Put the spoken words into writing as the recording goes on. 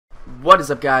What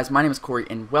is up, guys? My name is Corey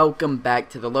and welcome back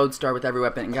to the Lodestar with every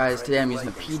weapon. And guys, today I'm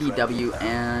using the PDW,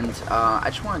 and I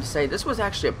just wanted to say this was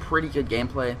actually a pretty good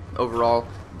gameplay overall,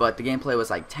 but the gameplay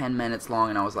was like 10 minutes long,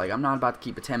 and I was like, I'm not about to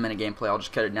keep a 10-minute gameplay, I'll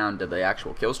just cut it down to the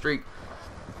actual kill streak.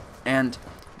 And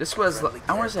this was,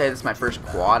 I want to say this is my first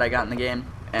quad I got in the game,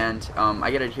 and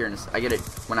I get it here, I get it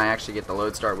when I actually get the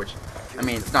Lodestar, which, I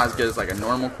mean, it's not as good as like a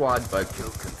normal quad, but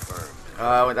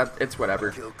it's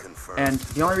whatever. And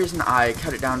the only reason I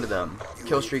cut it down to the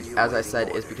kill streak, as I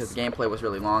said, is because the gameplay was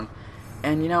really long.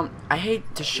 And, you know, I hate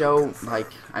to show, like,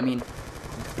 I mean,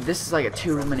 this is like a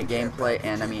 2-minute gameplay,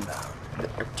 and, I mean,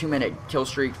 a 2-minute kill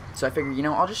streak. So I figured, you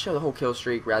know, I'll just show the whole kill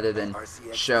streak rather than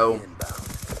show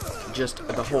just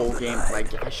the whole game.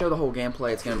 Like, if I show the whole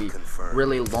gameplay, it's going to be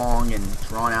really long and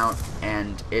drawn out,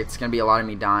 and it's going to be a lot of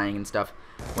me dying and stuff,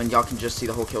 when y'all can just see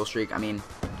the whole kill streak. I mean,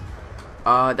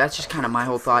 that's just kind of my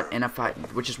whole thought, and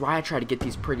which is why I try to get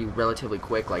these relatively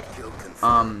quick. Like,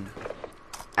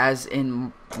 as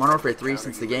in Modern Warfare 3,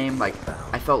 since the game, like,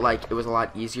 I felt like it was a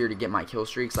lot easier to get my kill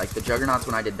streaks. Like, the Juggernauts,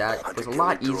 when I did that, it was a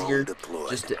lot easier.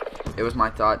 It was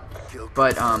my thought.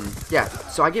 But, yeah,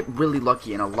 so I get really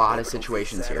lucky in a lot of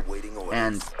situations here.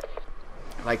 And,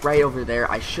 like, right over there,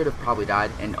 I should have probably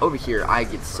died, and over here, I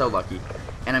get so lucky.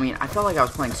 And, I mean, I felt like I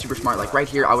was playing super smart. Like, right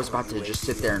here, I was about to just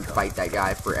sit there and fight that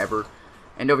guy forever.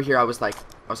 And over here, I was like,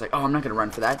 oh, I'm not going to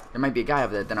run for that. There might be a guy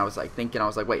over there. Then I was like thinking,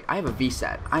 wait, I have a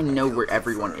VSAT. I know where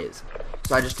everyone is.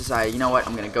 So I just decided, you know what,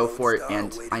 I'm going to go for it.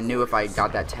 And I knew if I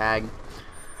got that tag,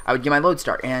 I would get my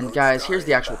Lodestar. And guys, here's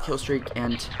the actual kill streak.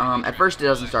 And at first, it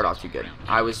doesn't start off too good.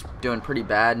 I was doing pretty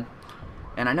bad.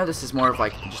 And I know this is more of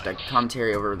like just a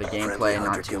commentary over the gameplay and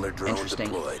not too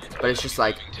interesting. But it's just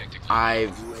like, I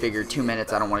figured 2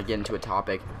 minutes, I don't want to get into a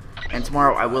topic. And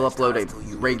tomorrow I will upload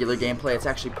a regular gameplay. It's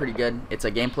actually pretty good. It's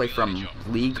a gameplay from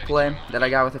League play that I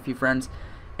got with a few friends.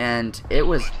 And it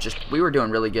was just, we were doing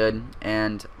really good.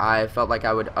 And I felt like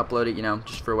I would upload it, you know,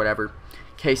 just for whatever,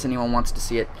 in case anyone wants to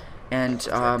see it. And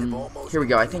here we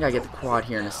go. I think I get the quad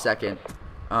here in a second.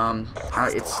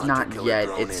 It's not yet.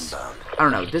 It's, I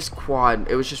don't know, this quad,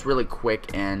 it was just really quick,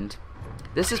 and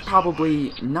this is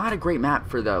probably not a great map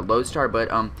for the Lodestar, but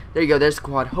there you go, there's the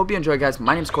quad. Hope you enjoyed, guys.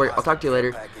 My name's Corey. I'll talk to you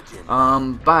later.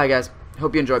 Bye, guys.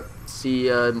 Hope you enjoyed. See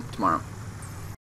you tomorrow.